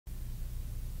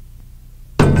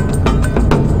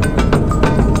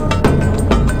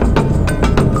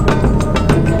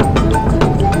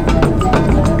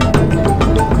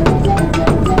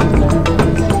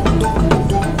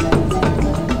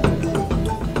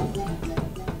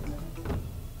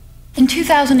In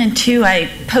 2002, I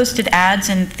posted ads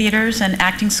in theaters and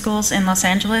acting schools in Los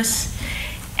Angeles.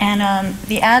 And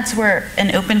the ads were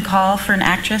an open call for an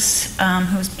actress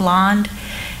who was blonde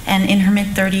and in her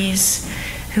mid-30s,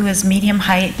 who was medium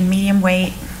height and medium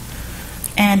weight.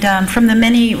 And from the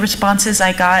many responses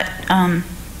I got,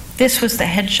 this was the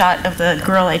headshot of the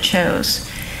girl I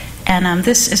chose. And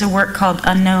this is a work called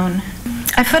Unknown.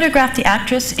 I photographed the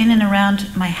actress in and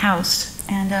around my house.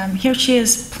 And here she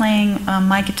is playing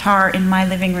my guitar in my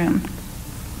living room.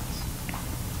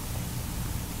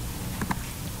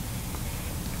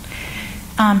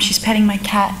 She's petting my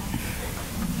cat.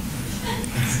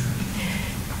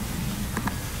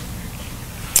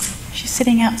 She's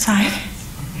sitting outside.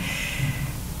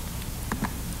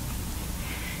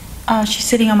 She's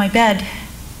sitting on my bed.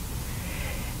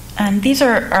 And these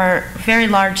are very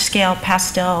large-scale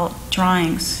pastel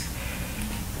drawings.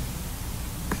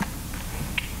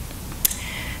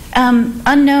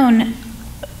 Unknown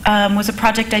was a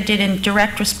project I did in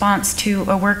direct response to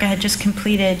a work I had just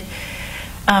completed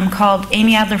called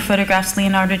Amy Adler Photographs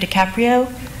Leonardo DiCaprio.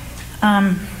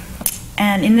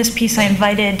 And in this piece, I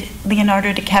invited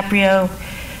Leonardo DiCaprio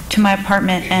to my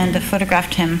apartment and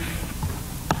photographed him.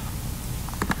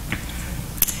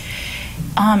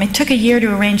 It took a year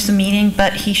to arrange the meeting,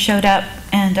 but he showed up,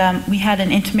 and we had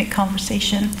an intimate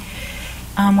conversation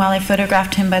while I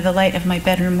photographed him by the light of my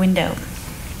bedroom window.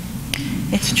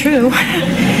 It's true. It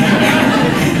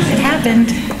happened.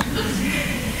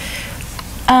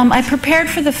 I prepared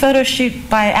for the photo shoot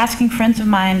by asking friends of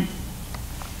mine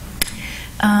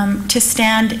to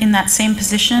stand in that same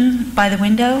position by the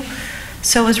window.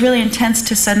 So it was really intense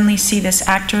to suddenly see this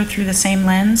actor through the same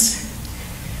lens.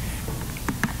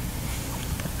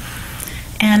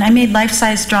 And I made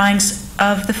life-size drawings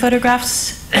of the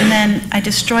photographs, and then I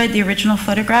destroyed the original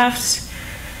photographs.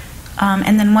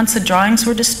 And then once the drawings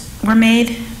were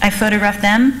made, I photographed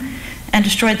them and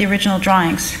destroyed the original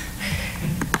drawings.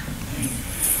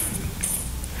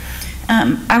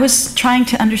 I was trying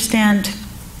to understand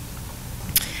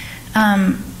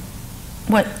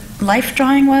what life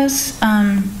drawing was.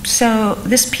 So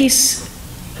this piece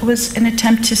was an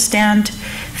attempt to stand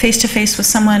face-to-face with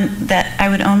someone that I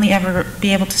would only ever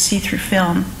be able to see through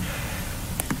film.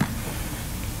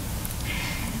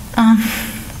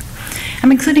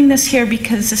 I'm including this here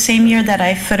because the same year that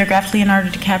I photographed Leonardo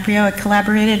DiCaprio, I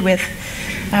collaborated with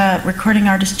recording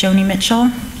artist Joni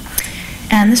Mitchell.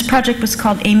 And this project was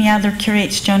called Amy Adler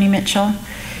Curates Joni Mitchell.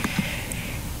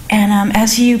 And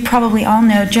as you probably all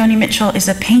know, Joni Mitchell is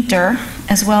a painter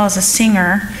as well as a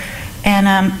singer.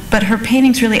 And, but her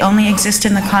paintings really only exist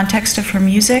in the context of her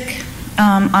music,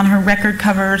 on her record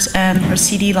covers and her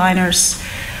CD liners.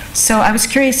 So I was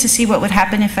curious to see what would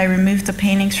happen if I removed the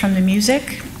paintings from the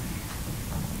music,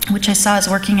 which I saw as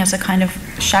working as a kind of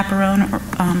chaperone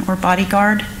or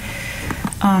bodyguard.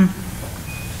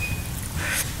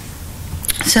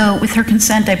 So with her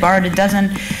consent, I borrowed a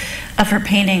dozen of her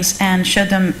paintings and showed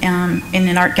them in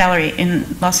an art gallery in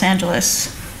Los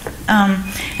Angeles.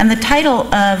 And the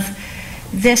title of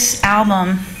this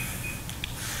album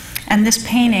and this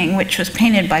painting, which was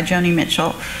painted by Joni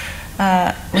Mitchell,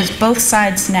 was Both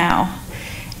Sides Now.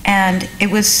 And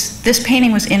this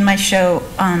painting was in my show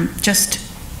just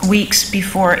weeks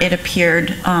before it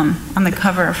appeared on the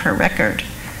cover of her record.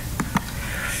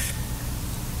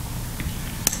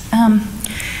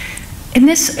 In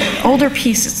this older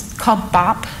piece, it's called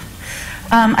Bop.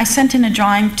 I sent in a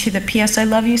drawing to the P.S. I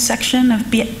Love You section of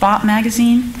Bop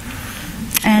magazine.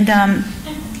 And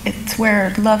it's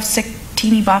where lovesick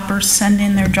teeny boppers send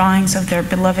in their drawings of their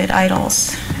beloved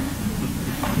idols.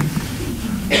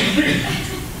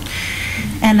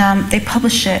 And they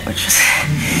published it, which was...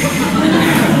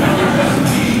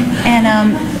 and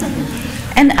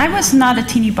I was not a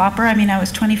teeny bopper. I mean, I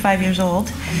was 25 years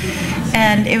old.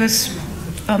 And it was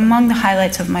among the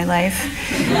highlights of my life.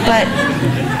 But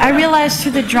I realized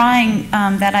through the drawing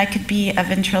that I could be a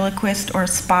ventriloquist or a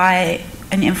spy,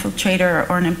 an infiltrator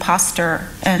or an imposter.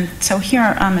 And so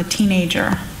here I'm a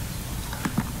teenager.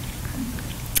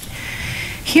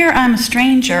 Here I'm a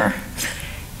stranger,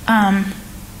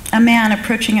 a man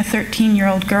approaching a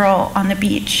 13-year-old girl on the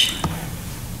beach.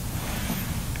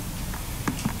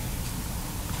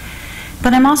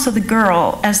 But I'm also the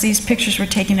girl, as these pictures were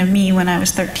taken of me when I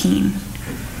was 13.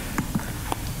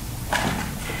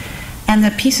 And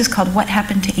the piece is called What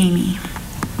Happened to Amy?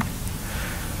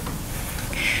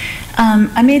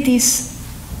 I made these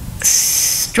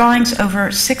drawings over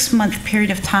a 6-month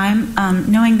period of time,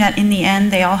 knowing that in the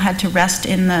end they all had to rest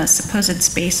in the supposed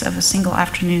space of a single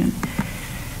afternoon.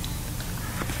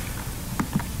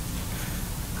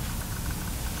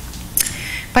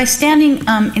 By standing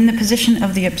in the position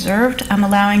of the observed, I'm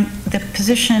allowing the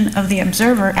position of the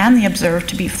observer and the observed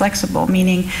to be flexible,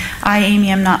 meaning I, Amy,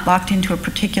 am not locked into a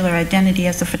particular identity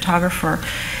as the photographer,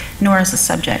 nor as the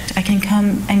subject. I can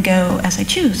come and go as I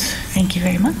choose. Thank you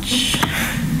very much.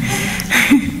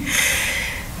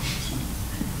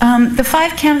 The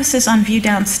 5 canvases on view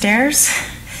downstairs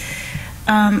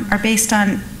are based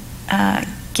on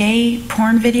gay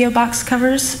porn video box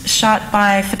covers shot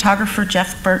by photographer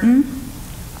Jeff Burton.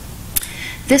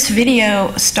 This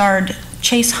video starred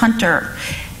Chase Hunter,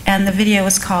 and the video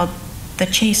was called "The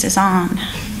Chase is On."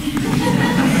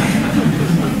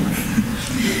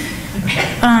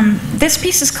 This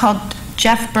piece is called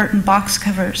Jeff Burton Box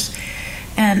Covers.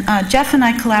 And Jeff and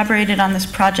I collaborated on this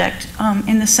project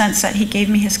in the sense that he gave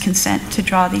me his consent to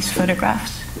draw these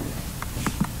photographs.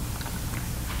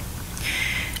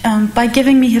 By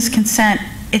giving me his consent,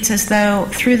 it's as though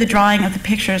through the drawing of the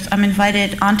pictures, I'm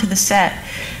invited onto the set,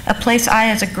 a place I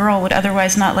as a girl would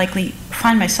otherwise not likely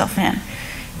find myself in.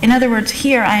 In other words,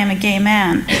 here I am a gay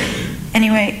man.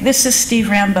 Anyway, this is Steve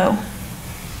Rambo.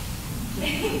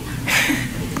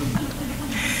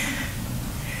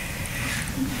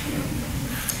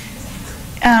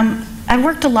 I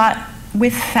worked a lot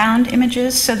with found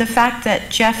images, so the fact that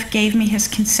Jeff gave me his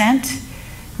consent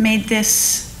made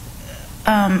this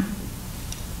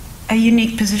a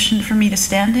unique position for me to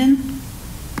stand in.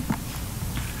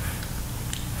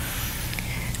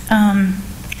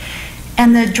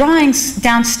 And the drawings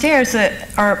downstairs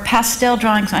are pastel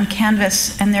drawings on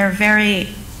canvas, and they're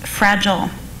very fragile,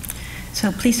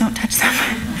 so please don't touch them.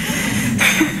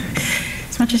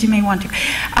 As much as you may want to.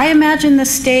 I imagine the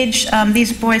stage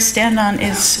these boys stand on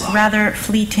is rather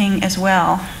fleeting as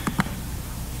well.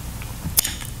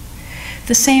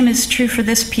 The same is true for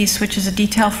this piece, which is a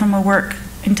detail from a work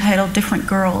entitled Different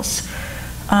Girls.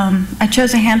 I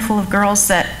chose a handful of girls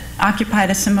that occupied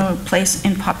a similar place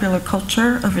in popular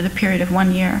culture over the period of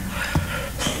 1 year.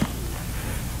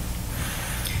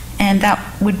 And that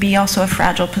would be also a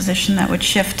fragile position that would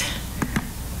shift.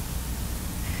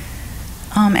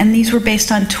 And these were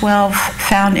based on 12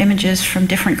 found images from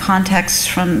different contexts,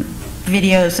 from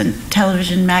videos and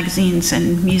television, magazines,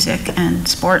 and music and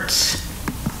sports.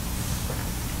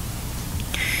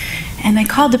 And I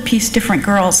called the piece Different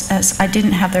Girls as I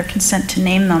didn't have their consent to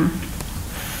name them.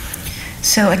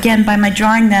 So again, by my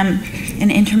drawing them,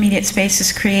 an intermediate space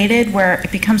is created where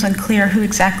it becomes unclear who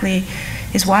exactly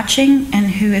is watching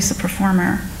and who is the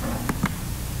performer.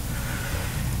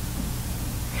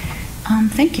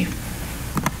 Thank you.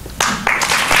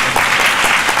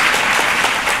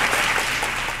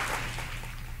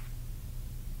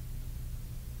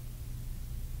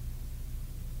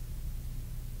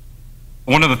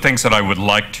 One of the things that I would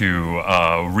like to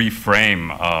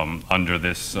reframe under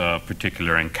this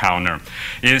particular encounter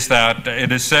is that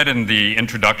it is said in the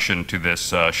introduction to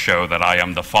this show that I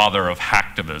am the father of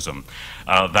hacktivism.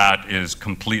 That is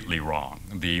completely wrong.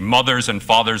 The mothers and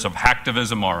fathers of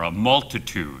hacktivism are a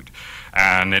multitude,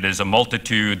 and it is a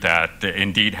multitude that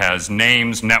indeed has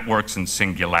names, networks, and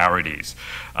singularities.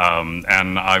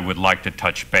 And I would like to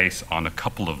touch base on a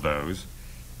couple of those.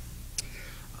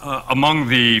 Among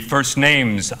the first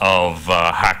names of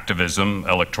hacktivism,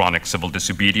 electronic civil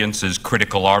disobedience, is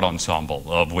Critical Art Ensemble,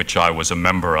 of which I was a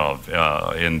member of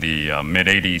in the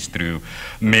mid-'80s through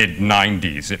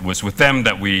mid-'90s. It was with them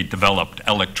that we developed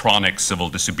electronic civil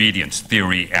disobedience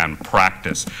theory and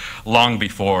practice. Long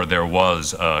before there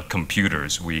was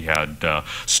computers, we had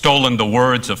stolen the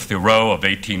words of Thoreau of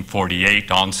 1848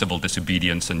 on civil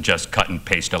disobedience and just cut and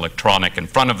paste electronic in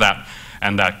front of that,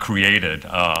 and that created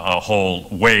a whole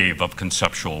wave of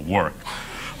conceptual work.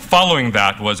 Following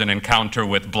that was an encounter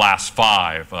with Blast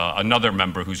 5, another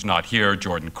member who's not here,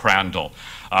 Jordan Crandall.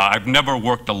 I've never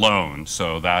worked alone,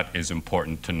 so that is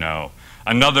important to know.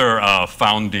 Another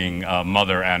founding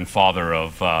mother and father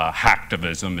of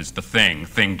hacktivism is The Thing,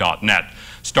 Thing.net,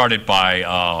 started by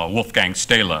Wolfgang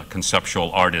Stahle,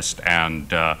 conceptual artist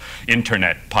and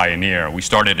internet pioneer. We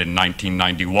started in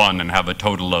 1991 and have a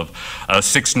total of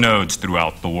 6 nodes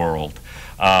throughout the world.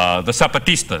 The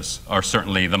Zapatistas are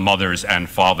certainly the mothers and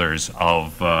fathers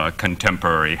of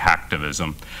contemporary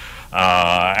hacktivism.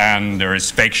 And there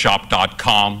is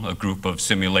FakeShop.com, a group of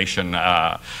simulation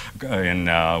in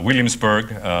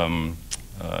Williamsburg,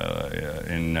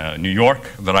 in New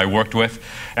York that I worked with.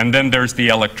 And then there's the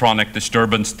Electronic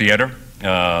Disturbance Theater,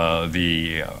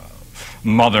 the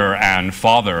mother and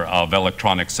father of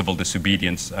electronic civil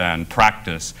disobedience and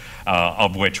practice,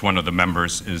 of which one of the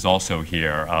members is also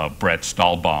here, Brett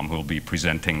Stahlbaum, who will be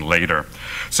presenting later.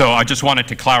 So I just wanted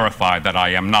to clarify that I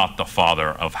am not the father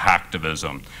of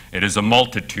hacktivism. It is a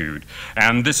multitude.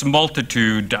 And this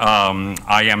multitude,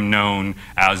 I am known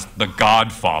as the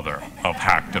godfather of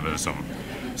hacktivism.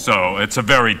 So it's a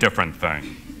very different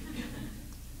thing.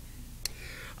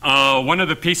 One of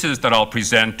the pieces that I'll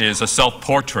present is a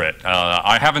self-portrait.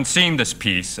 I haven't seen this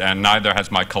piece, and neither has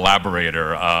my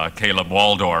collaborator, Caleb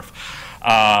Waldorf.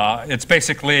 It's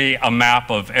basically a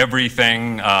map of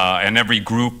everything and every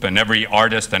group and every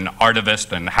artist and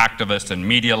artivist and hacktivist and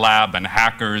media lab and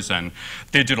hackers and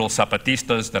digital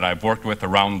zapatistas that I've worked with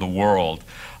around the world.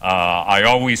 I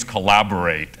always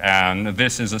collaborate, and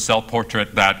this is a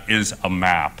self-portrait that is a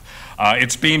map.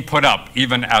 It's being put up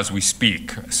even as we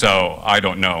speak, so I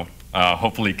don't know.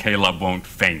 Hopefully Caleb won't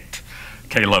faint.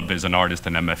 Caleb is an artist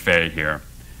in MFA here.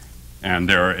 And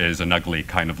there is an ugly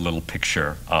kind of little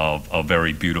picture of a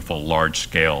very beautiful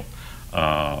large-scale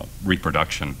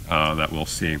reproduction that we'll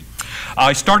see.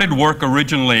 I started work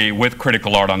originally with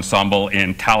Critical Art Ensemble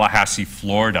in Tallahassee,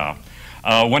 Florida.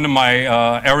 One of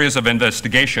my areas of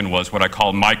investigation was what I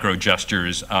call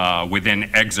micro-gestures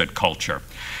within exit culture.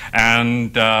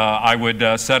 And I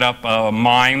would set up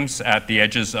mimes at the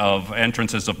edges of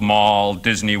entrances of mall,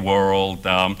 Disney World,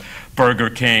 Burger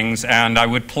Kings, and I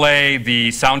would play the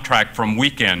soundtrack from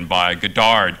Weekend by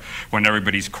Godard when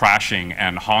everybody's crashing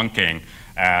and honking.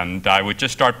 And I would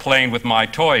just start playing with my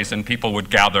toys, and people would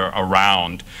gather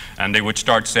around, and they would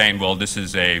start saying, well, this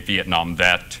is a Vietnam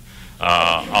vet,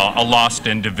 a lost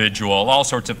individual, all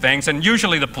sorts of things. And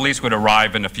usually the police would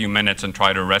arrive in a few minutes and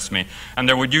try to arrest me, and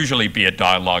there would usually be a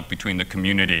dialogue between the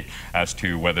community as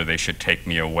to whether they should take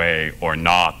me away or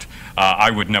not.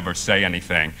 I would never say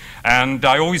anything. And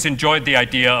I always enjoyed the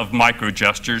idea of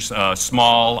micro-gestures,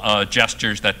 small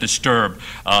gestures that disturb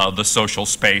the social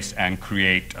space and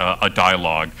create a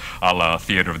dialogue, a la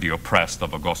Theater of the Oppressed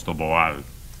of Augusto Boal.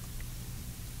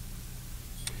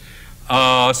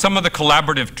 Some of the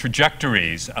collaborative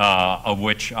trajectories of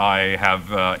which I have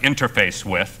interfaced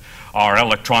with are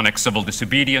electronic civil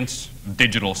disobedience,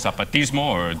 digital zapatismo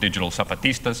or digital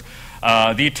zapatistas,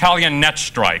 the Italian net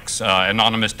strikes,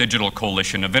 anonymous digital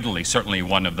coalition of Italy, certainly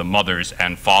one of the mothers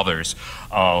and fathers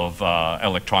of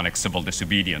electronic civil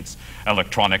disobedience,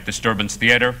 electronic disturbance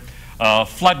theater,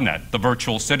 FloodNet, the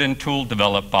virtual sit-in tool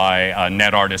developed by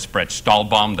net artist Brett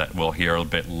Stahlbaum that we'll hear a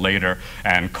bit later,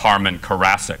 and Carmen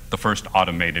Karasik, the first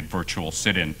automated virtual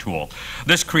sit-in tool.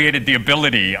 This created the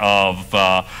ability of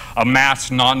a mass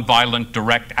nonviolent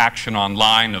direct action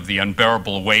online of the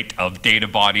unbearable weight of data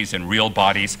bodies and real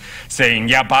bodies saying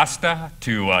ya basta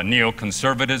to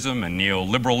neoconservatism and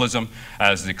neoliberalism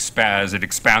as it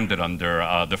expanded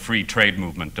under the free trade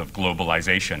movement of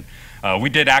globalization.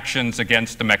 We did actions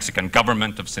against the Mexican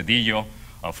government of Cedillo,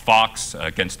 of Fox,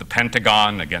 against the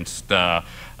Pentagon, against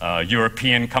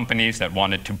European companies that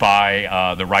wanted to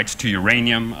buy the rights to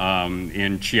uranium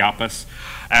in Chiapas.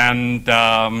 And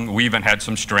we even had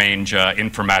some strange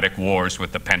informatic wars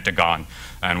with the Pentagon.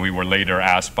 And we were later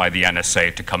asked by the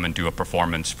NSA to come and do a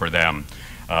performance for them.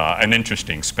 An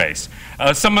interesting space.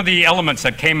 Some of the elements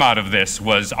that came out of this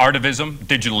was artivism,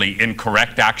 digitally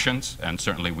incorrect actions, and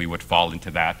certainly we would fall into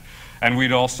that. And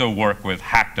we'd also work with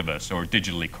hacktivists, or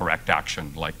digitally correct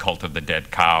action, like Cult of the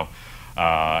Dead Cow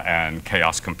and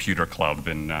Chaos Computer Club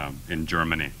in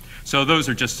Germany. So those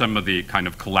are just some of the kind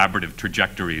of collaborative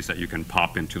trajectories that you can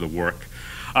pop into the work.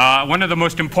 One of the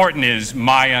most important is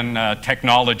Mayan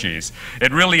technologies.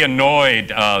 It really annoyed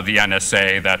the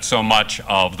NSA that so much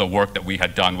of the work that we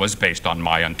had done was based on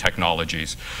Mayan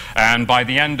technologies. And by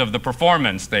the end of the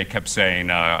performance, they kept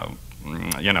saying,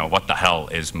 you know, what the hell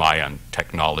is Mayan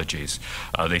technologies?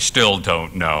 They still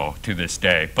don't know to this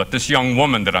day. But this young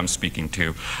woman that I'm speaking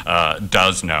to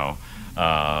does know.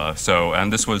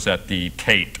 And this was at the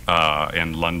Tate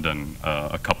in London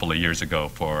a couple of years ago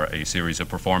for a series of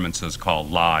performances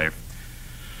called Live.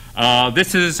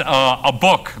 This is a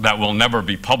book that will never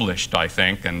be published, I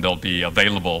think, and they'll be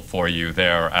available for you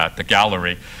there at the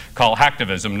gallery, called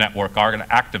Hacktivism, Network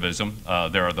Activism.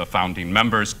 There are the founding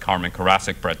members, Carmen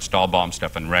Karasik, Brett Stahlbaum,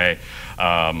 Stefan Ray,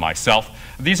 myself.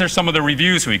 These are some of the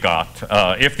reviews we got.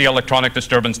 If the electronic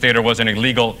disturbance theater wasn't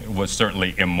illegal, it was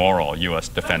certainly immoral, U.S.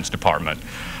 Defense Department.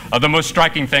 The most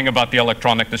striking thing about the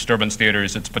electronic disturbance theater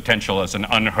is its potential as an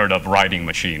unheard of writing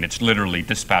machine. It's literally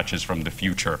dispatches from the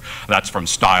future. That's from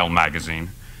Style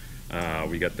magazine.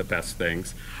 We get the best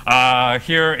things.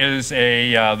 Here is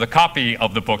the copy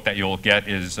of the book that you'll get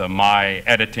is my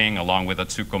editing along with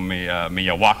Atsuko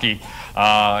Miyawaki.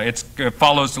 It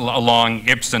follows along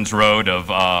Ibsen's road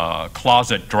of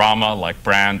closet drama like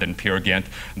Brand and Peer Gynt.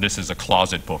 This is a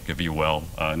closet book, if you will,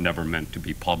 never meant to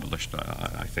be published,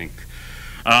 I think.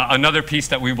 Another piece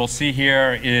that we will see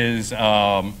here is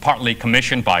partly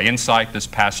commissioned by Insight this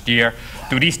past year,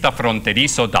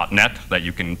 turistafronterizo.net, that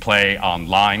you can play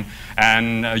online.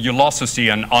 And you'll also see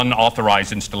an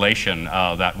unauthorized installation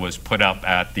that was put up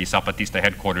at the Zapatista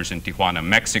headquarters in Tijuana,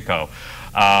 Mexico,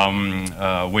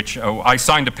 which I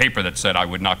signed a paper that said I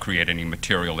would not create any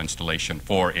material installation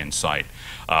for Insight,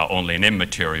 only an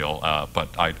immaterial,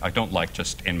 but I don't like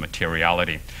just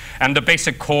immateriality. And the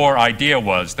basic core idea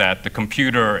was that the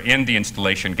computer in the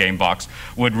installation game box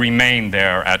would remain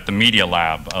there at the media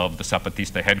lab of the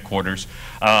Zapatista headquarters.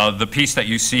 The piece that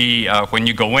you see when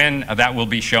you go in, that will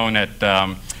be shown at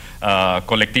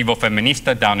Colectivo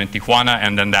Feminista down in Tijuana,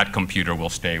 and then that computer will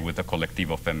stay with the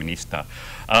Colectivo Feminista.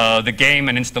 The game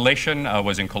and installation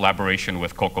was in collaboration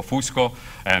with Coco Fusco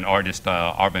and artist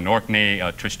Arvin Orkney,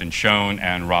 Tristan Schoen,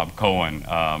 and Rob Cohen.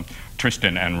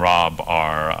 Tristan and Rob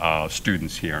are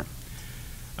students here.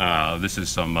 This is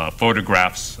some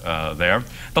photographs there.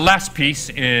 The last piece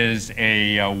is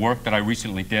a work that I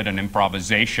recently did, an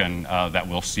improvisation that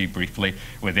we'll see briefly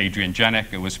with Adrian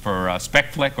Jenick. It was for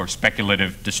SpecFlick, or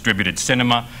Speculative Distributed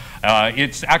Cinema.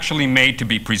 It's actually made to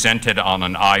be presented on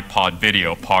an iPod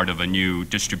video, part of a new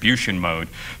distribution mode.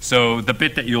 So the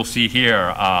bit that you'll see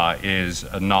here is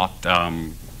not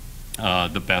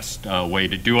the best way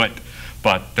to do it,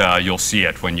 but you'll see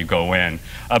it when you go in.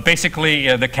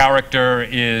 Basically, the character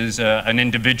is an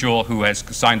individual who has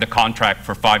signed a contract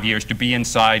for 5 years to be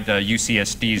inside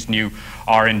UCSD's new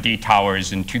R&D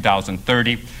towers in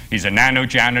 2030. He's a nano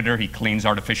janitor. He cleans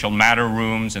artificial matter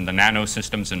rooms and the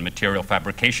nanosystems and material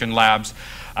fabrication labs.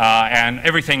 And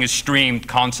everything is streamed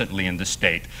constantly in the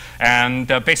state. And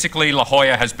basically, La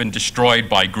Jolla has been destroyed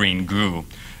by green goo.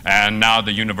 And now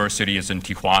the university is in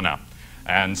Tijuana.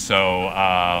 And so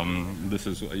this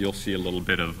is, you'll see a little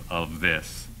bit of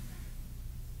this.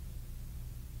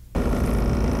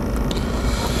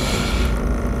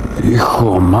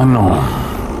 Hijo, mano,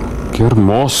 qué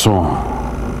hermoso.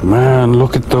 Man,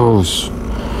 look at those.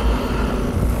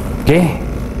 ¿Qué?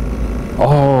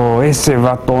 Oh, ese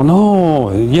vato.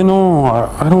 No, you know,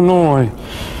 I don't know.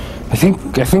 I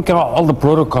think all the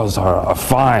protocols are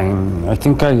fine. I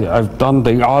think I've done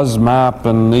the Oz map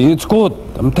and it's good.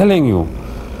 I'm telling you.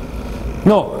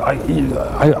 No,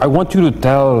 I want you to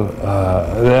tell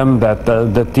them that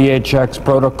the THX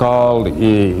protocol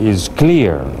is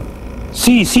clear.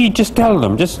 See, just tell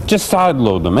them. Just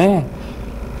sideload them, eh?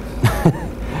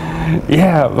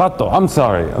 Yeah, vato, I'm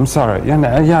sorry.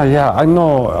 Yeah, I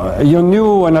know. You're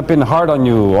new and I've been hard on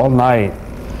you all night.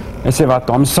 I say,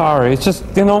 vato, I'm sorry. It's just,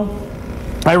 you know,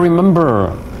 I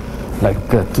remember like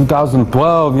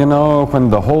 2012, you know, when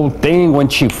the whole thing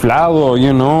went chiflado,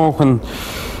 you know, when,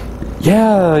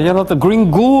 yeah, you know, the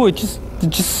green goo, it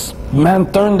just,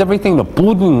 man, turned everything to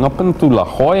pudding up into La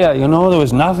Jolla, you know, there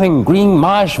was nothing, green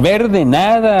mash, verde,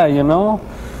 nada, you know.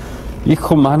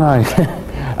 Hijo, man,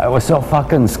 I was so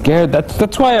fucking scared.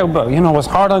 That's why I, you know, was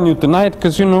hard on you tonight,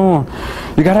 because, you know,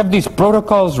 you gotta have these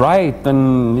protocols right,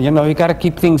 and, you know, you gotta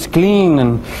keep things clean,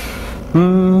 and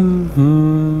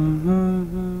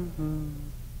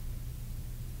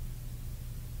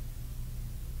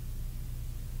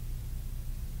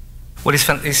What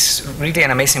is really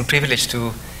an amazing privilege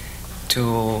to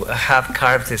have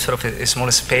carved a sort of a small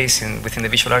space within the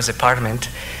visual arts department.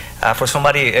 For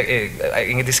somebody,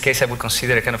 in this case, I would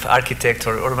consider a kind of architect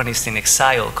or urbanist in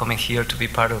exile coming here to be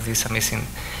part of this amazing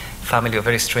family of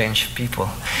very strange people.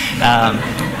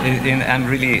 And I'm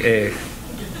really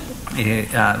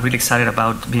excited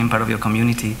about being part of your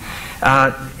community.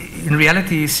 In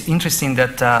reality, it's interesting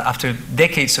that after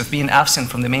decades of being absent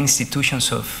from the main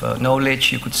institutions of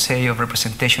knowledge, you could say, of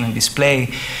representation and display,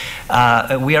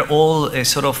 we are all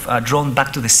sort of drawn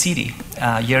back to the city,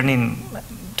 yearning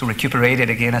to recuperate it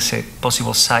again as a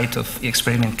possible site of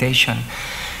experimentation.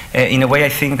 In a way, I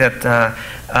think that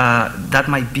that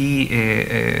might be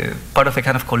part of a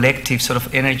kind of collective sort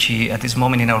of energy at this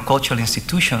moment in our cultural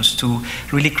institutions to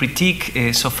really critique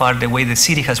so far the way the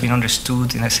city has been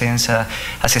understood, in a sense,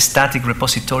 as a static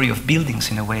repository of buildings,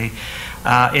 in a way.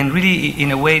 and really,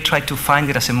 in a way, try to find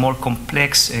it as a more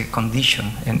complex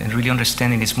condition and really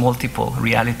understanding its multiple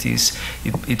realities,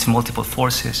 its multiple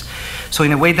forces. So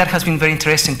in a way, that has been very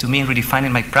interesting to me in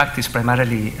redefining my practice,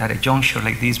 primarily at a juncture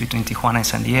like this between Tijuana and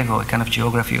San Diego, a kind of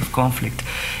geography of conflict.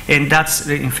 And that's,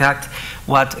 in fact,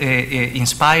 what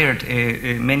inspired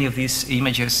many of these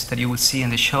images that you will see in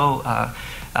the show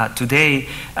today.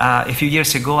 A few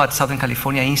years ago at Southern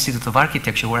California Institute of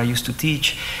Architecture, where I used to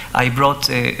teach, I brought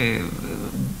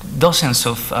dozens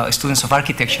of students of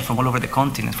architecture from all over the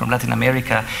continent, from Latin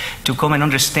America, to come and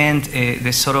understand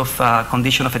the sort of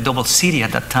condition of a double city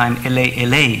at that time,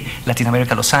 LA, Latin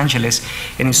America, Los Angeles,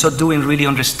 and in so doing really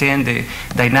understand the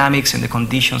dynamics and the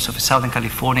conditions of Southern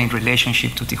California in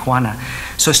relationship to Tijuana.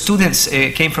 So students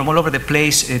came from all over the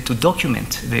place to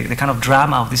document the kind of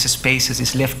drama of these spaces,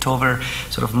 these leftover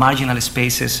sort of marginal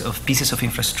spaces of pieces of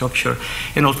infrastructure,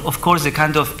 and of course the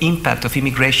kind of impact of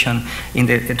immigration in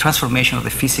the transformation of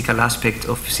the physical aspect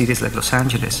of cities like Los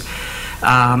Angeles.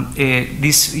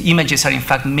 These images are in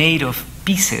fact made of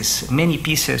pieces, many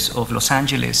pieces of Los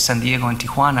Angeles, San Diego, and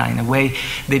Tijuana. In a way,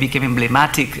 they became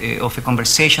emblematic of a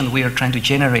conversation we are trying to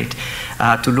generate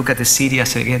to look at the city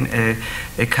as, again,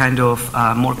 a kind of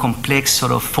more complex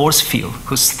sort of force field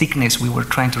whose thickness we were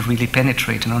trying to really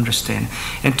penetrate and understand,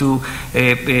 and to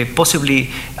possibly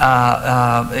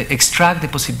extract the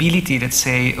possibility, let's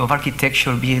say, of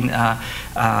architecture being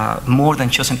more than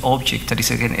just an object that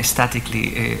is, again,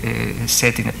 statically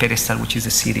set in a pedestal, which is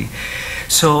the city.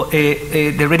 So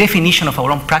the redefinition of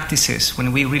our own practices,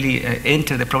 when we really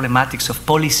enter the problematics of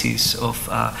policies, of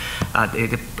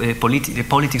the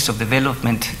politics of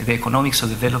development, the economics of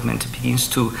development, begins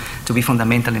to be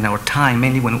fundamental in our time,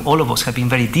 mainly when all of us have been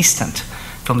very distant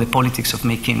from the politics of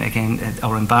making, again,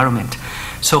 our environment.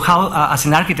 So how, as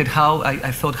an architect,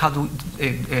 I thought, how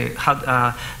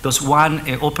does one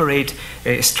operate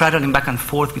straddling back and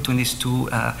forth between these two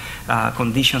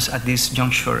conditions at this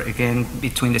juncture, again,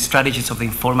 between the strategies of the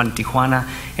informal in Tijuana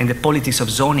and the politics of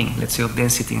zoning, let's say, of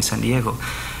density in San Diego.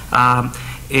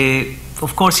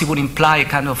 Of course, it would imply a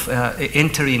kind of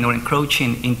entering or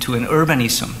encroaching into an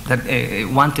urbanism that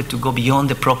wanted to go beyond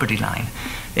the property line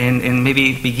and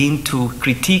maybe begin to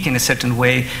critique in a certain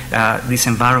way this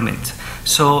environment.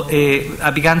 So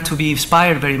I began to be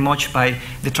inspired very much by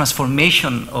the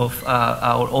transformation of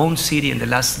our own city in the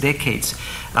last decades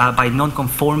by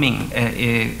non-conforming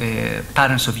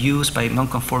patterns of use, by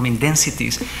non-conforming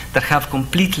densities that have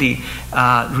completely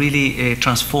really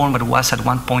transformed what was at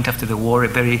one point after the war a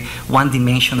very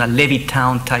one-dimensional levee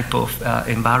town type of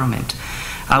environment.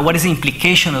 What is the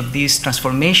implication of this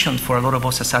transformation for a lot of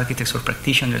us as architects or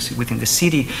practitioners within the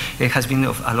city? It has been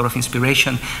of a lot of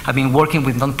inspiration. I've been working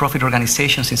with nonprofit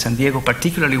organizations in San Diego,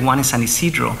 particularly one in San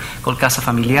Isidro called Casa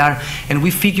Familiar, and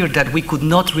we figured that we could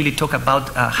not really talk about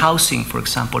housing, for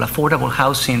example, affordable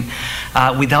housing,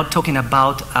 without talking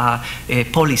about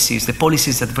policies, the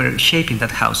policies that were shaping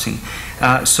that housing.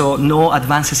 So no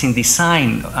advances in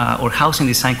design or housing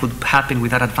design could happen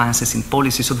without advances in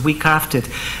policy. So we crafted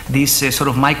this sort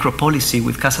of micro-policy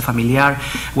with Casa Familiar,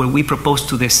 where we proposed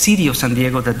to the city of San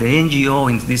Diego that the NGO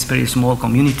in this very small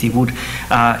community would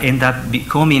end up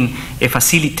becoming a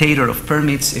facilitator of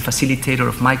permits, a facilitator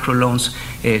of microloans,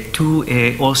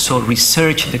 to also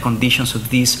research the conditions of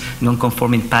these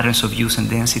non-conforming patterns of use and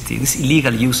density, these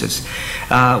illegal uses.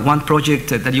 One project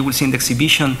that you will see in the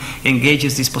exhibition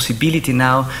engages this possibility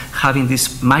now, having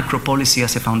this micro-policy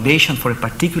as a foundation for a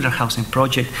particular housing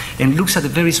project, and looks at a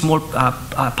very small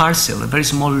parcel, a very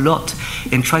small lot,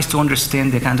 and tries to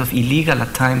understand the kind of illegal,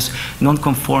 at times,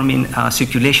 non-conforming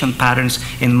circulation patterns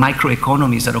and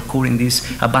microeconomies that occur in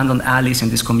these abandoned alleys in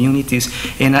these communities,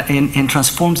 and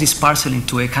transforms this parcel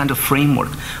into a kind of framework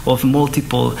of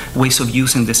multiple ways of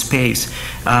using the space,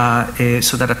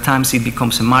 so that at times it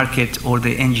becomes a market, or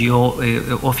the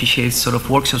NGO officiates sort of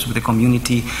workshops with the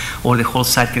community, or the whole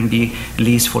site can be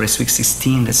leased for a Sweet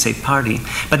 16, let's say, party.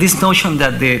 But this notion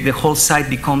that the whole site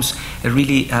becomes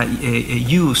really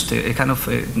used, a kind of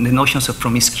the notions of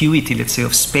promiscuity, let's say,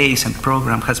 of space and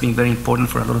program, has been very important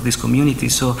for a lot of these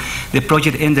communities. So the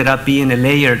project ended up being a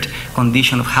layered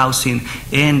condition of housing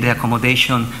and the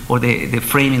accommodation or the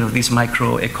framing of these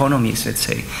microeconomies, let's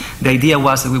say. The idea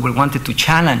was that we wanted to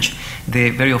challenge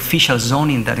the very official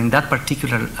zoning that in that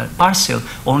particular parcel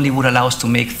only would allow us to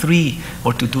make 3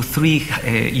 or to do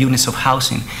 3 units of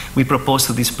housing. We proposed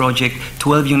to this project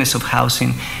 12 units of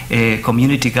housing, a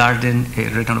community garden,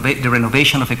 the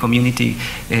renovation of a community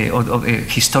of a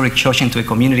historic church into a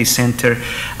community center,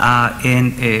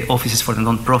 and offices for the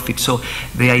nonprofit. So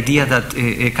the idea that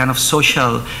a kind of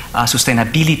social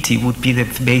sustainability would be the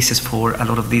basis for a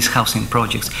lot of these housing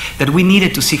projects. That we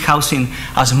needed to see housing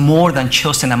as more than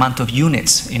just an amount of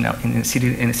units in a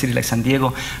city like San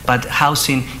Diego, but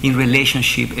housing in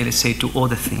relationship, let's say, to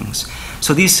other things.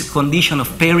 So this condition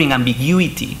of pairing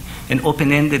ambiguity and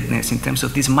open-endedness in terms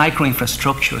of these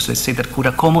micro-infrastructures, let's say, that could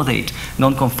accommodate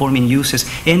non-conforming uses,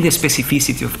 and the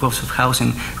specificity, of course, of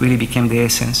housing really became the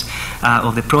essence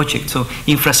of the project. So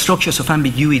infrastructures of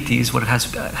ambiguity is what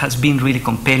has been really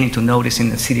compelling to notice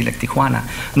in a city like Tijuana.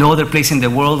 No other place in the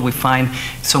world we find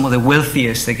some of the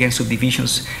wealthiest, again,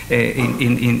 subdivisions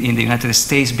in the United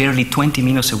States, barely 20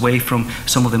 minutes away from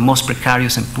some of the most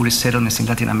precarious and poorest settlements in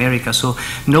Latin America. So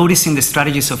noticing the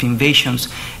strategies of invasion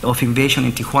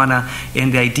in Tijuana,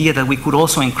 and the idea that we could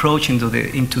also encroach into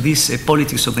this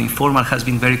politics of the informal has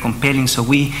been very compelling. So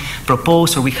we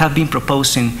propose, or we have been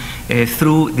proposing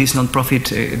through this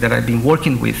nonprofit that I've been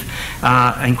working with,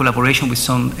 in collaboration with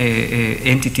some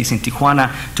entities in Tijuana,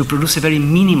 to produce a very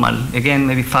minimal, again,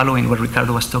 maybe following what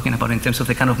Ricardo was talking about in terms of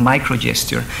the kind of micro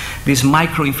gesture, this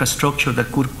micro infrastructure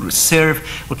that could serve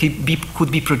or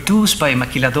could be produced by a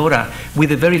maquiladora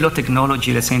with a very low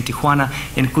technology, let's say in Tijuana,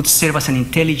 and could serve as an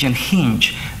intelligent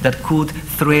hinge that could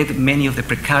thread many of the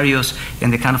precarious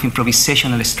and the kind of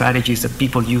improvisational strategies that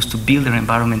people use to build their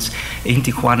environments in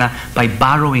Tijuana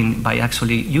by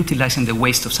actually utilizing the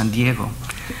waste of San Diego.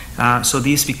 So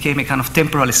this became a kind of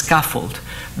temporal scaffold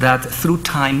that through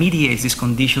time mediates these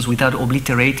conditions without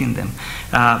obliterating them,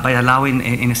 by allowing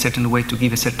in a certain way to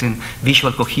give a certain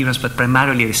visual coherence, but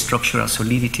primarily a structural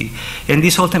solidity. And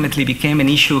this ultimately became an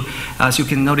issue, as you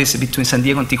can notice, between San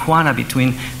Diego and Tijuana,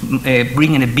 between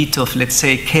bringing a bit of, let's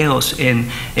say, chaos and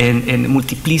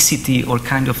multiplicity, or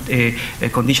kind of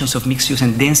conditions of mixed use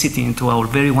and density into our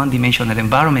very one-dimensional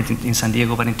environment in San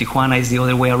Diego, but in Tijuana is the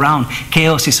other way around.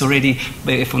 Chaos is already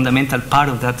a fundamental part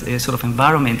of that sort of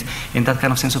environment, and that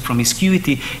kind of sense of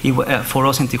promiscuity for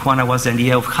us in Tijuana was the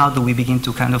idea of how do we begin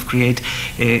to kind of create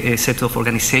a set of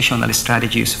organizational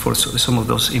strategies for some of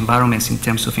those environments in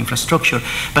terms of infrastructure.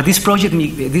 But this project,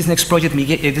 this next project,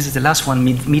 this is the last one,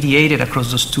 mediated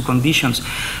across those two conditions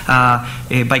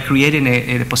by creating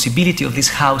a possibility of this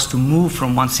house to move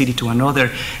from one city to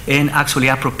another, and actually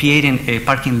appropriating a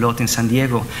parking lot in San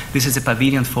Diego. This is a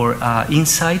pavilion for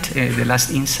Insight, the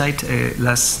last Insight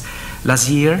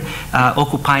last year,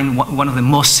 occupying one of the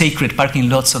most sacred parking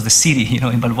lots of the city,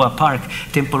 in Balboa Park,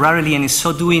 temporarily, and in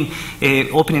so doing,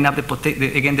 opening up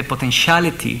the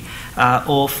potentiality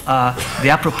of the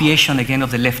appropriation again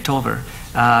of the leftover.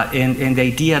 And the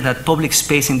idea that public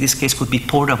space in this case could be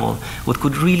portable,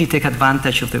 could really take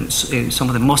advantage of some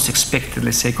of the most expected,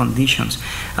 let's say, conditions.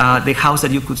 The house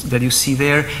that you see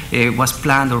there was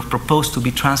planned or proposed to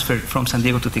be transferred from San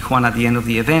Diego to Tijuana at the end of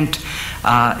the event,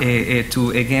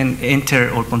 to again enter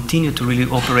or continue to really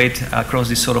operate across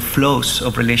these sort of flows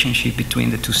of relationship between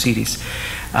the two cities.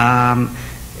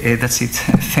 That's it.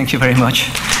 Thank you very much.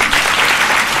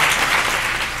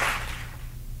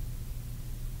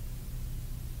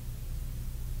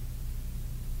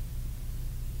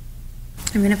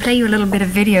 I'm going to play you a little bit of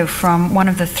video from one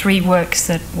of the 3 works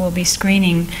that will be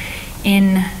screening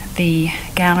in the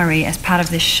gallery as part of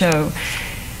this show.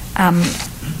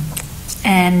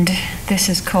 And this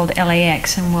is called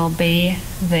LAX, and will be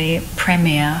the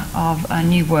premiere of a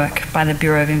new work by the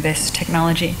Bureau of Invest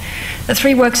Technology. The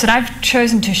 3 works that I've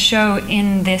chosen to show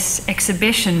in this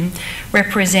exhibition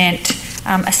represent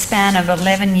a span of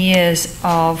 11 years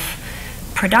of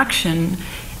production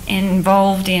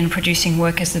involved in producing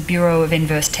work as the Bureau of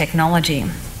Inverse Technology.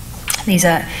 These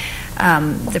are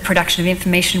the production of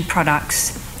information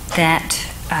products that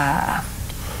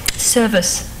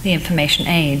service the information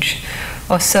age,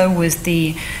 or so was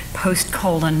the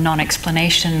post-colon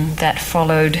non-explanation that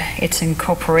followed its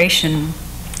incorporation,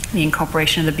 the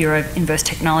incorporation of the Bureau of Inverse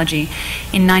Technology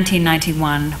in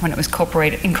 1991, when it was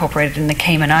incorporated in the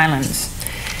Cayman Islands.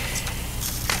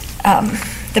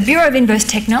 The Bureau of Inverse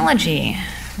Technology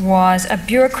was a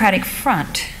bureaucratic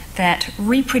front that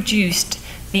reproduced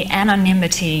the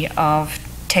anonymity of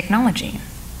technology.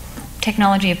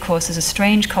 Technology, of course, is a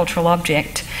strange cultural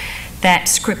object that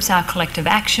scripts our collective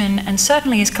action and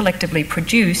certainly is collectively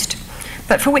produced,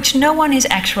 but for which no one is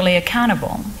actually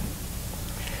accountable.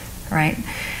 Right?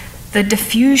 The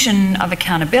diffusion of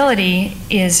accountability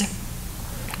is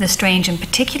the strange and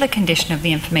particular condition of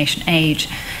the information age.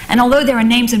 And although there are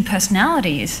names and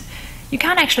personalities, you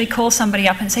can't actually call somebody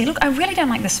up and say, look, I really don't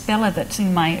like the speller that's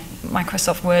in my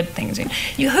Microsoft Word things.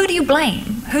 Who do you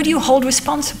blame? Who do you hold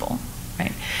responsible?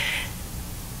 Right?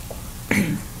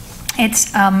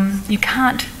 It's, you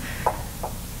can't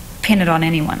pin it on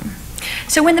anyone.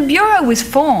 So when the Bureau was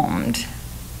formed,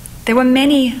 there were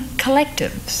many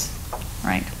collectives,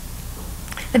 right?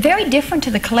 They're very different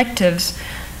to the collectives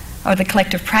or the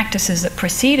collective practices that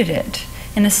preceded it.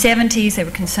 In the 70s, they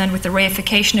were concerned with the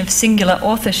reification of singular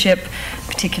authorship,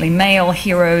 particularly male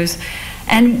heroes,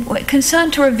 and were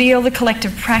concerned to reveal the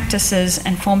collective practices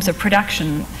and forms of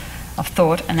production of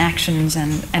thought and actions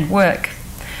and work.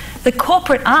 The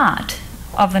corporate art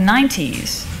of the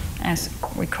 90s, as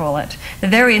we call it, the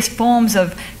various forms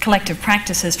of collective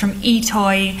practices from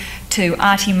eToy to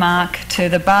Artimark to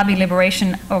the Barbie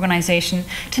Liberation Organization,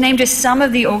 to name just some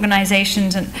of the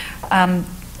organizations and,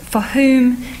 for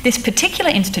whom this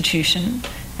particular institution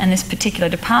and this particular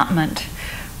department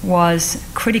was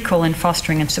critical in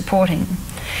fostering and supporting.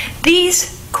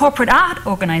 These corporate art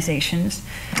organizations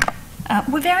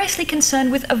were variously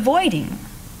concerned with avoiding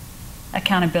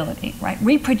accountability, right?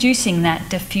 Reproducing that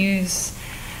diffuse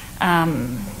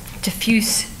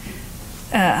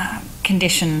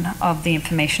condition of the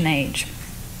information age.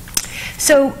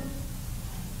 So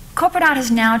corporate art has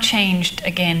now changed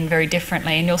again very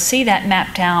differently, and you'll see that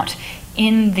mapped out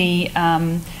in the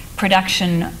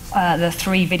production, the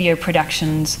 3 video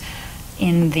productions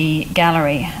in the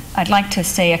gallery. I'd like to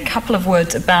say a couple of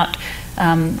words about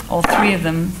all 3 of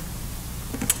them,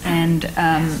 and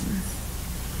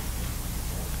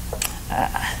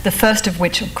the first of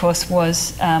which, of course,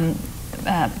 was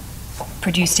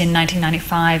produced in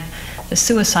 1995, the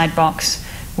Suicide Box,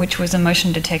 which was a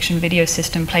motion detection video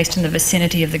system placed in the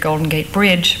vicinity of the Golden Gate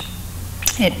Bridge.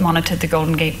 It monitored the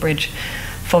Golden Gate Bridge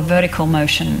for vertical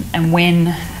motion, and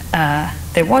when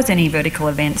there was any vertical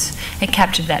events, it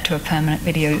captured that to a permanent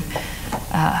video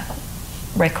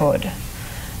record.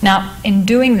 Now, in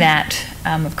doing that,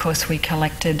 of course, we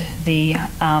collected the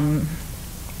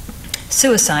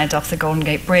suicides off the Golden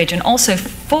Gate Bridge and also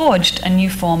forged a new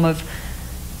form of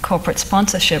corporate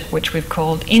sponsorship, which we've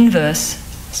called inverse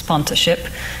sponsorship.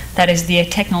 That is the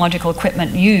technological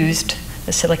equipment used,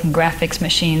 the silicon graphics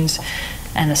machines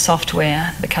and the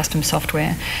software, the custom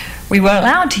software, we were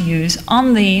allowed to use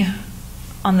on the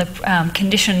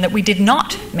condition that we did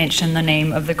not mention the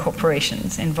name of the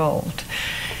corporations involved.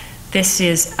 This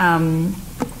is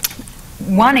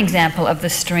one example of the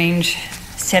strange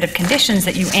set of conditions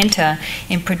that you enter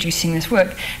in producing this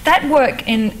work. That work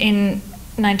in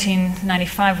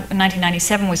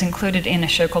 1997 was included in a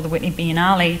show called the Whitney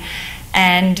Biennale,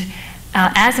 and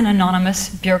as an anonymous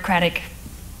bureaucratic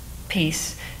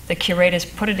piece, the curators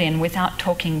put it in without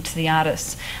talking to the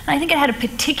artists. And I think it had a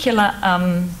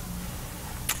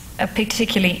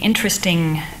particularly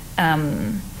interesting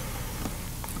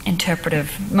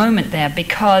interpretive moment there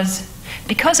because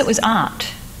it was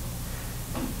art.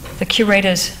 The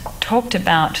curators talked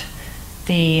about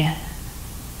the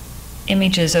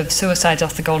images of suicides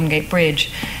off the Golden Gate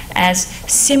Bridge as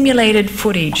simulated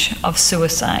footage of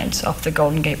suicides off the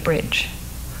Golden Gate Bridge.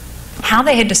 How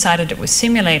they had decided it was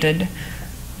simulated,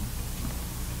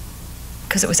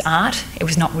 because it was art, it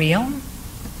was not real,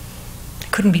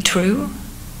 it couldn't be true.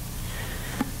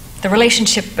 The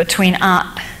relationship between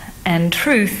art and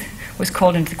truth was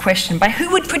called into question by who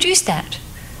would produce that?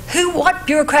 What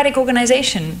bureaucratic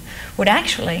organization would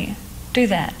actually do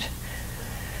that?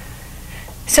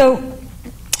 So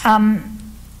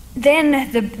then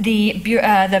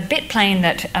the bit plane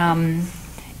that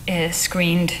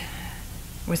screened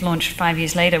was launched 5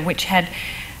 years later, which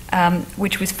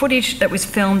was footage that was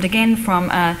filmed again from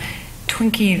a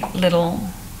twinky little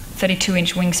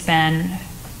 32-inch wingspan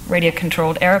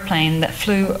radio-controlled aeroplane that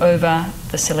flew over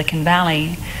the Silicon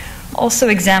Valley. Also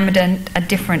examined a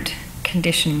different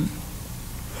condition.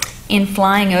 In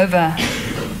flying over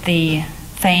the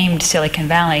famed Silicon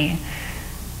Valley,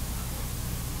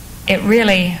 it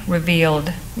really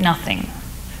revealed nothing,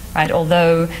 right?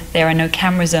 Although there are no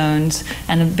camera zones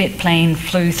and the bit plane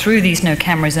flew through these no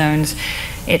camera zones,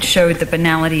 it showed the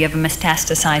banality of a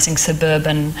metastasizing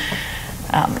suburban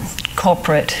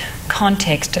corporate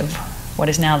context of what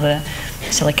is now the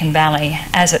Silicon Valley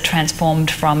as it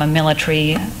transformed from a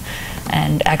military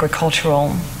and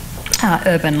agricultural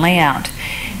urban layout.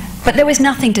 But there was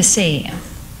nothing to see.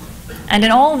 And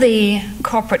in all the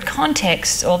corporate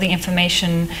contexts, all the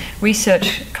information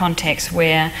research contexts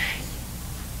where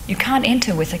you can't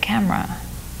enter with a camera,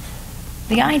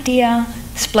 the idea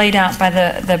splayed out by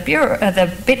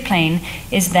the bit plane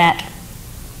is that,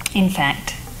 in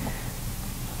fact,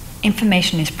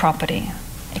 information is property.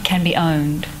 It can be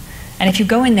owned. And if you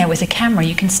go in there with a camera,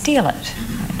 you can steal it,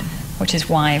 right? Which is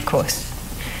why, of course,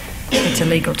 it's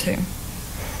illegal too.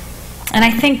 And I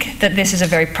think that this is a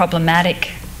very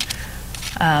problematic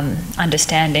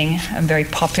understanding, a very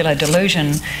popular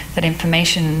delusion that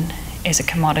information is a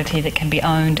commodity that can be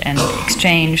owned and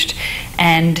exchanged,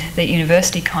 and that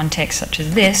university contexts such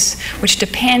as this, which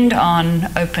depend on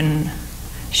open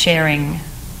sharing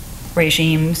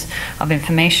regimes of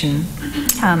information,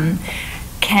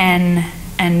 can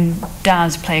and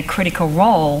does play a critical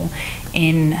role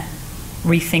in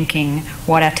rethinking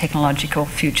what our technological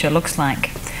future looks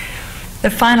like. The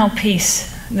final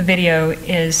piece, the video,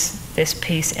 is this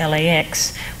piece,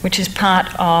 LAX, which is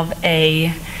part of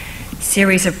a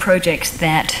series of projects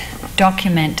that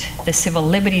document the civil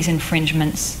liberties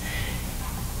infringements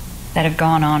that have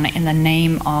gone on in the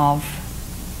name of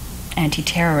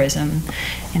anti-terrorism.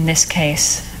 In this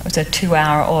case, it was a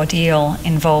 2-hour ordeal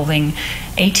involving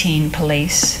 18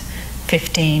 police,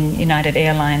 15 United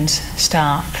Airlines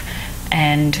staff,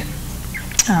 and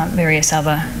various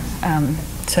other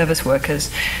service workers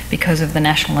because of the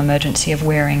national emergency of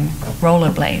wearing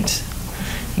rollerblades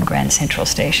in Grand Central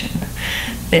Station.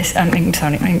 Sorry,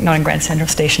 not in Grand Central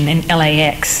Station, in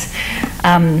LAX,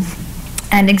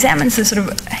 and examines the sort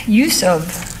of use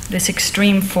of this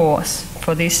extreme force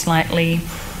for these slightly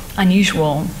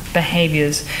unusual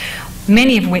behaviors,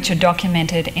 many of which are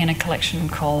documented in a collection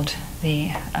called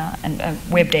a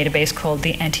web database called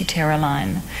the Anti-Terror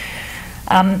Line.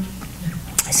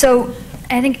 So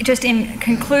I think just in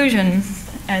conclusion,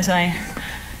 as I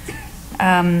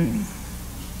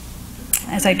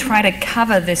try to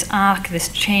cover this arc, this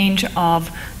change of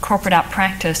corporate art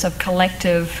practice, of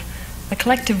the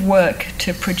collective work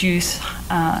to produce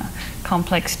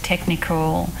complex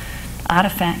technical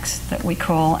artifacts that we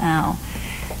call our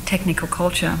technical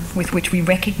culture, with which we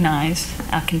recognize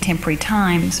our contemporary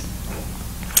times,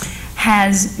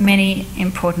 has many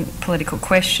important political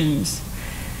questions.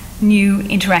 New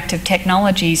interactive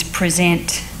technologies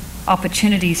present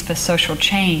opportunities for social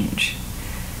change.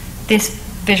 This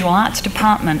visual arts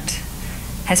department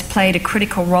has played a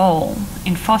critical role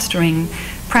in fostering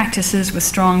practices with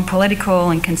strong political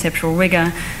and conceptual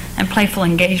rigor and playful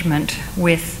engagement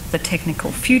with the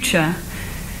technical future.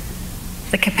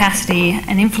 The capacity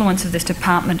and influence of this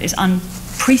department is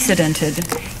unprecedented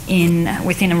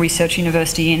within a research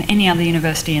university and any other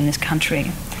university in this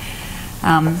country,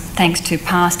 thanks to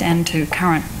past and to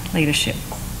current leadership.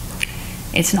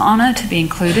 It's an honor to be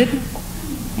included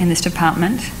in this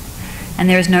department, and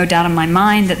there is no doubt in my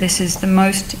mind that this is the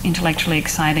most intellectually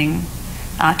exciting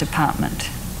art department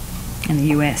in the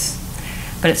US.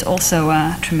 But it's also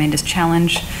a tremendous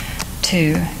challenge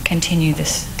to continue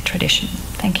this tradition.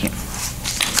 Thank you.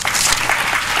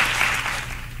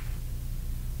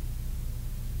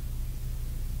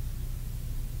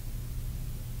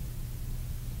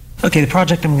 Okay, the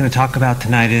project I'm going to talk about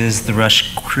tonight is the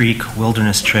Rush Creek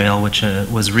Wilderness Trail, which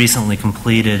was recently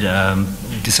completed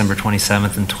December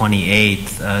 27th and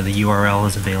 28th. The URL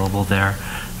is available there.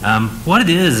 What it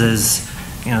is,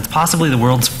 it's possibly the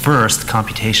world's first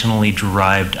computationally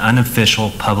derived, unofficial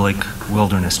public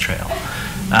wilderness trail.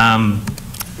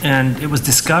 And it was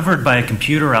discovered by a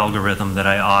computer algorithm that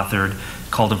I authored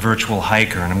called a virtual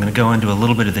hiker. And I'm going to go into a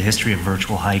little bit of the history of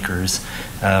virtual hikers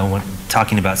when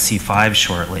talking about C5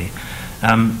 shortly.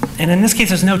 And in this case,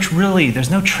 there's no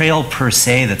trail per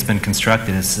se that's been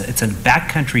constructed. It's a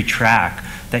backcountry track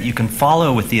that you can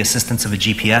follow with the assistance of a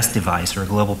GPS device or a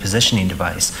global positioning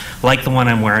device, like the one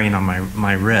I'm wearing on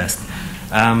my wrist.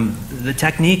 The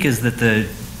technique is that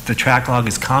the track log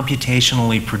is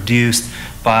computationally produced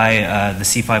by the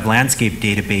C5 Landscape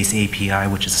Database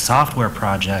API, which is a software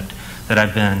project that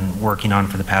I've been working on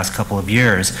for the past couple of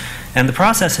years. And the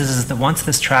process is that once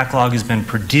this track log has been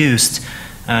produced,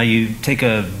 you take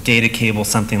a data cable,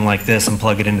 something like this, and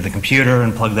plug it into the computer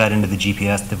and plug that into the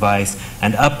GPS device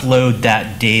and upload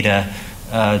that data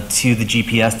to the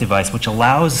GPS device, which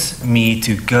allows me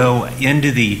to go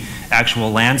into the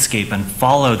actual landscape and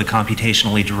follow the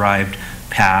computationally derived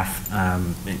path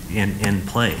in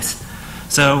place.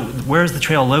 So where is the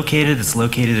trail located? It's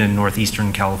located in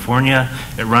northeastern California.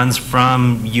 It runs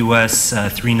from US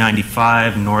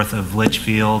 395 north of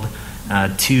Litchfield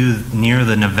to near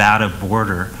the Nevada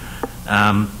border.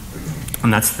 And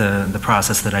that's the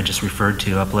process that I just referred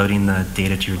to, uploading the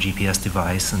data to your GPS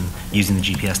device and using the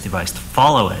GPS device to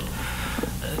follow it.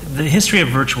 The history of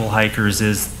virtual hikers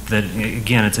is that,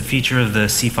 again, it's a feature of the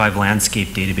C5 Landscape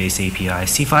Database API.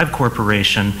 C5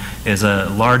 Corporation is a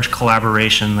large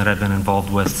collaboration that I've been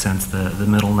involved with since the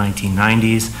middle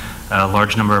 1990s. a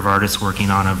large number of artists working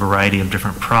on a variety of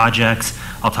different projects.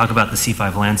 I'll talk about the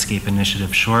C5 Landscape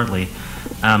Initiative shortly.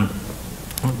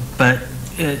 But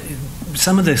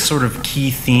some of the sort of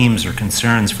key themes or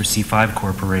concerns for C5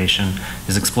 Corporation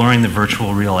is exploring the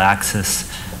virtual real axis,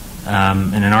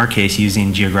 and in our case,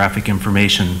 using geographic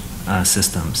information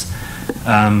systems.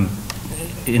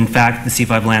 In fact, the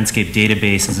C5 Landscape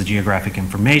Database is a geographic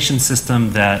information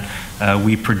system that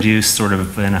we produce sort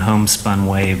of in a homespun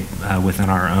way within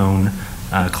our own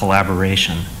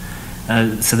collaboration.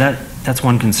 So that's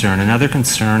one concern. Another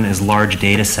concern is large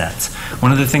data sets.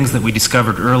 One of the things that we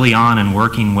discovered early on in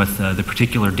working with the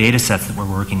particular data sets that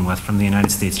we're working with from the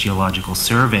United States Geological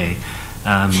Survey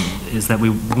is that we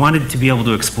wanted to be able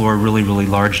to explore really, really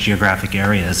large geographic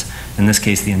areas, in this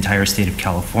case, the entire state of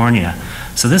California.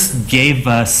 So this gave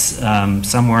us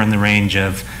somewhere in the range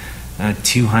of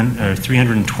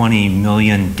 320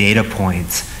 million data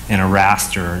points in a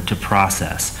raster to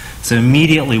process. So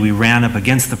immediately we ran up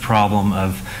against the problem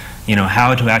of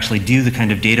how to actually do the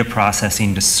kind of data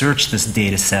processing to search this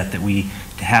data set that we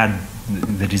had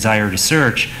the desire to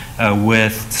search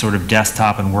with sort of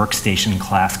desktop and workstation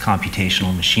class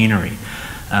computational machinery.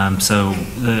 So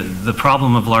the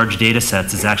problem of large data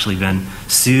sets has actually been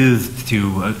soothed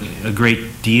to a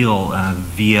great deal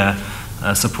via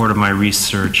support of my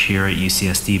research here at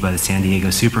UCSD by the San Diego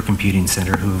Supercomputing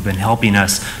Center, who have been helping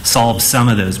us solve some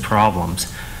of those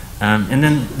problems. And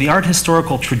then the art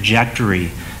historical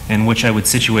trajectory in which I would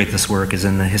situate this work is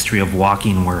in the history of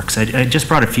walking works. I just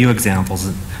brought a few examples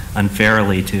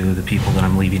unfairly to the people that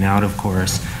I'm leaving out, of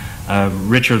course.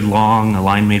 Richard Long, A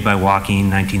Line Made by Walking,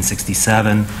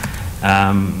 1967.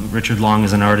 Richard Long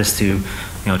is an artist who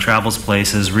travels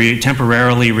places,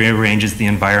 temporarily rearranges the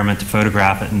environment to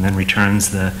photograph it, and then returns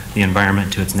the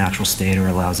environment to its natural state, or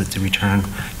allows it to return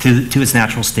to its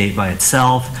natural state by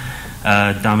itself.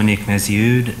 Dominique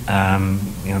Méziude,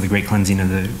 The Great Cleansing of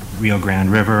the Rio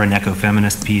Grande River, an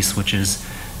ecofeminist piece which is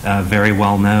very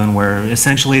well known, where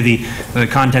essentially the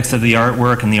context of the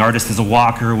artwork and the artist as a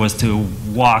walker was to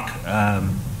walk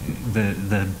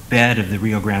the bed of the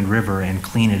Rio Grande River and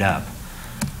clean it up.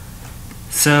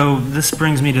 So this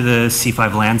brings me to the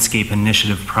C5 Landscape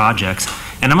Initiative projects.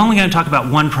 And I'm only going to talk about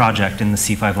one project in the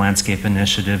C5 Landscape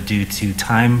Initiative due to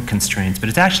time constraints, but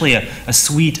it's actually a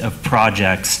suite of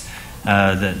projects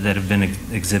that have been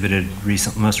exhibited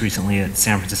most recently at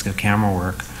San Francisco Camera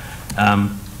Work.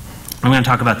 I'm going to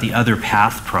talk about the Other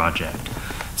Path project.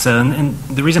 So, and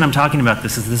the reason I'm talking about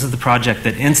this is the project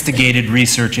that instigated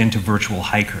research into virtual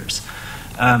hikers.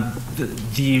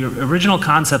 The original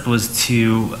concept was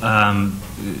to,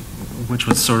 which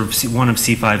was sort of one of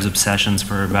C5's obsessions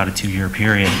for about a 2-year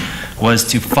period, was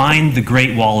to find the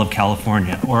Great Wall of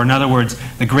California, or in other words,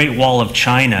 the Great Wall of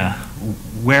China,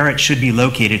 where it should be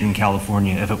located in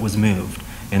California if it was moved,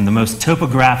 in the most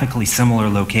topographically similar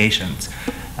locations.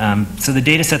 So the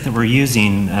data set that we're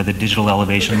using, the digital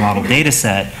elevation model data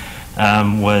set,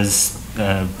 was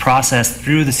processed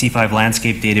through the C5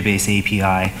 Landscape Database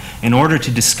API in order to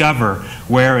discover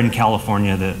where in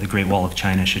California the Great Wall of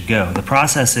China should go. The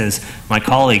process is my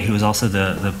colleague, who is also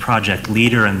the project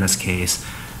leader in this case,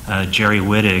 Jerry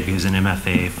Wittig, who's an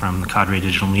MFA from the Cadre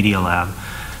Digital Media Lab,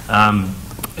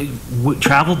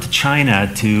 traveled to China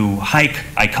to hike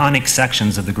iconic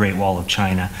sections of the Great Wall of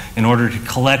China in order to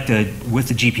collect, with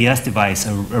the GPS device,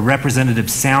 a representative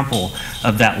sample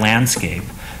of that landscape.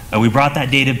 We brought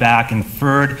that data back,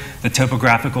 inferred the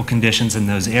topographical conditions in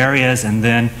those areas, and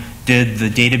then did the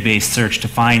database search to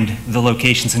find the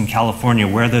locations in California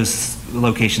where those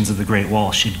locations of the Great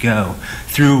Wall should go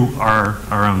through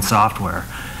our own software.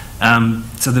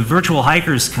 So the virtual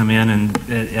hikers come in and,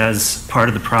 as part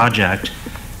of the project,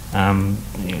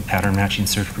 pattern matching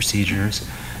search procedures,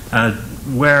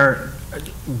 where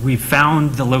we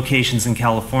found the locations in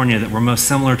California that were most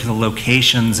similar to the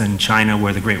locations in China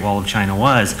where the Great Wall of China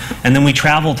was, and then we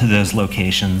traveled to those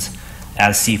locations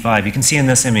as C5. You can see in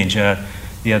this image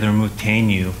the other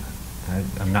Mutenyu.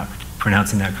 I'm not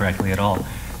pronouncing that correctly at all,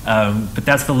 but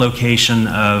that's the location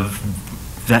of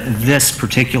this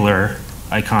particular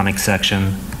iconic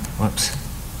section,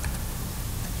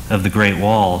 of the Great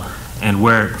Wall. And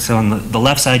so on the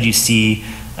left side you see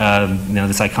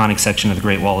this iconic section of the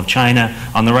Great Wall of China.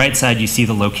 On the right side you see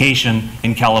the location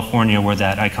in California where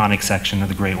that iconic section of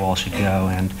the Great Wall should go.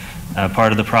 And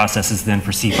part of the process is then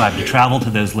for C5 to travel to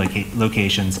those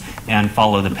locations and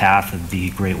follow the path of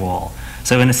the Great Wall.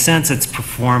 So in a sense it's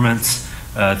performance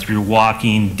through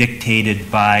walking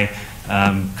dictated by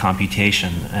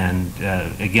computation, and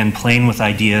again playing with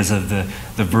ideas of the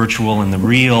virtual and the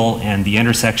real, and the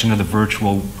intersection of the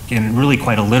virtual in really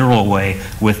quite a literal way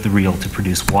with the real to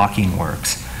produce walking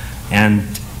works. And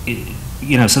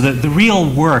so the real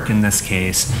work in this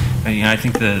case, I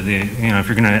think if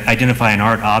you're going to identify an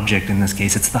art object in this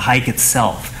case, it's the hike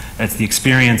itself. It's the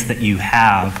experience that you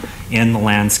have in the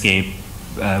landscape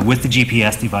with the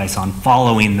GPS device on,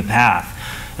 following the path.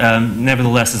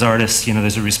 Nevertheless, as artists,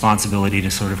 there's a responsibility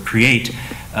to sort of create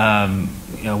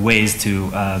ways to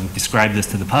describe this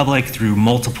to the public through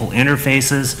multiple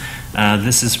interfaces.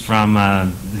 This is from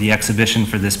the exhibition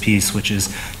for this piece, which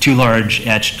is 2 large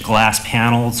etched glass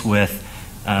panels with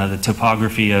the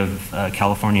topography of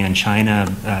California and China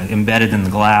embedded in the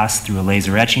glass through a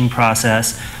laser etching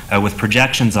process with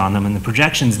projections on them. And the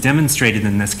projections demonstrated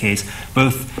in this case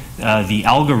both the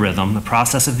algorithm, the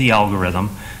process of the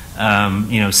algorithm,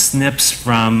 snips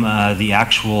from the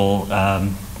actual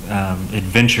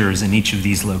adventures in each of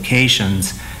these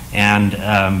locations, and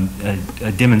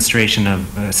a demonstration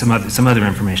of some other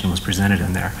information was presented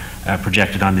in there,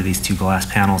 projected onto these 2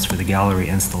 glass panels for the gallery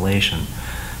installation.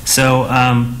 So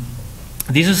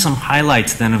these are some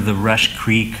highlights then of the Rush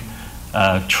Creek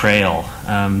trail.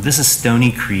 This is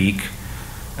Stony Creek,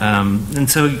 and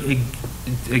so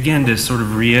again, to sort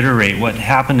of reiterate, what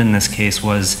happened in this case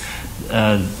was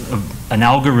an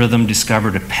algorithm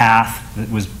discovered a path that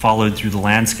was followed through the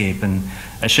landscape. And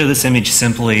I show this image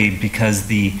simply because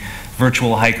the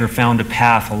virtual hiker found a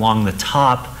path along the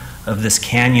top of this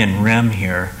canyon rim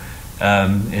here.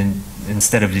 And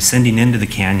instead of descending into the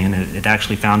canyon, it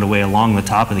actually found a way along the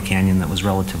top of the canyon that was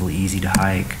relatively easy to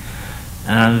hike.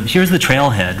 Here's the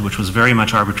trailhead, which was very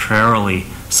much arbitrarily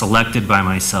selected by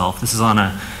myself. This is on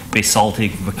a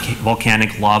basaltic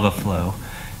volcanic lava flow.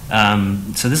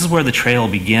 So this is where the trail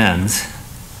begins.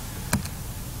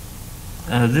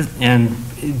 And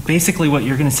basically what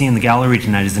you're going to see in the gallery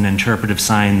tonight is an interpretive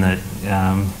sign that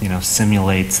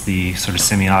simulates the sort of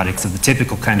semiotics of the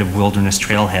typical kind of wilderness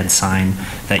trailhead sign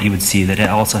that you would see, that it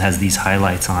also has these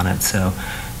highlights on it. So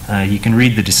you can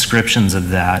read the descriptions of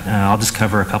that. I'll just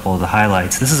cover a couple of the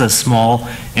highlights. This is a small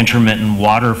intermittent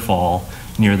waterfall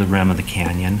near the rim of the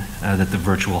canyon that the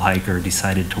virtual hiker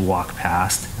decided to walk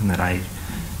past, and that I,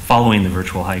 following the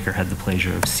virtual hiker, had the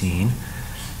pleasure of seeing.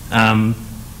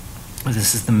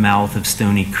 This is the mouth of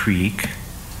Stony Creek.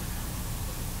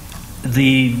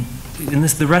 The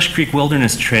Rush Creek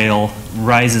Wilderness Trail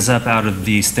rises up out of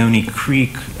the Stony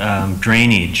Creek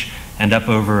drainage and up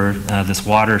over this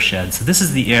watershed. So this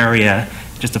is the area,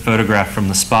 just a photograph from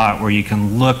the spot, where you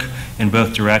can look in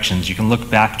both directions. You can look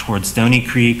back toward Stony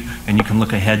Creek, and you can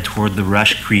look ahead toward the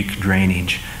Rush Creek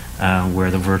drainage, where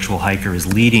the virtual hiker is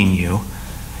leading you.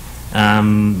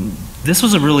 This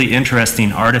was a really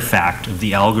interesting artifact of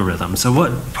the algorithm.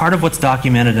 So part of what's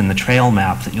documented in the trail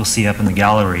map that you'll see up in the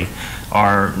gallery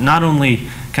are not only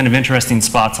kind of interesting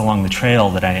spots along the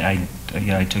trail that I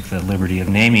took the liberty of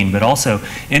naming, but also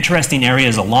interesting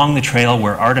areas along the trail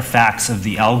where artifacts of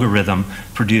the algorithm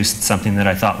produced something that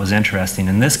I thought was interesting.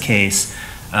 In this case,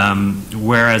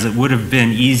 whereas it would have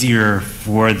been easier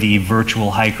for the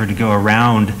virtual hiker to go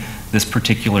around this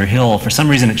particular hill, for some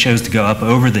reason it chose to go up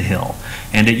over the hill,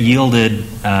 and it yielded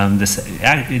I'm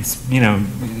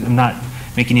not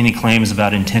making any claims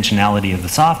about intentionality of the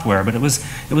software, but it was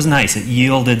nice. It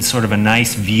yielded sort of a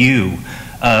nice view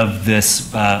of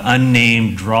this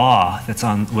unnamed draw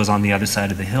was on the other side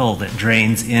of the hill that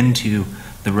drains into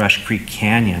the Rush Creek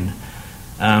Canyon.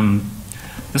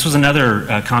 This was another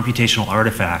computational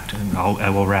artifact, and I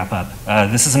will wrap up.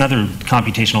 This is another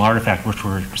computational artifact, which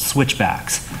were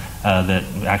switchbacks that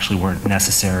actually weren't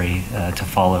necessary to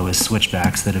follow as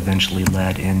switchbacks that eventually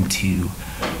led into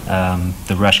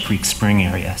the Rush Creek Spring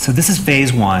area. So this is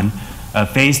phase 1.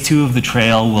 Phase 2 of the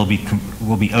trail will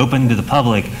be open to the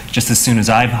public just as soon as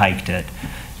I've hiked it.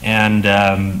 And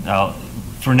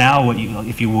for now,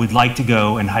 if you would like to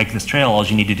go and hike this trail, all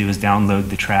you need to do is download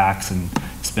the tracks and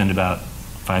spend about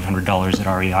 $500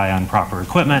 at REI on proper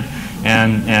equipment,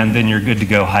 and then you're good to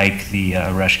go hike the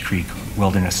Rush Creek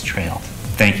Wilderness Trail.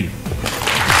 Thank you.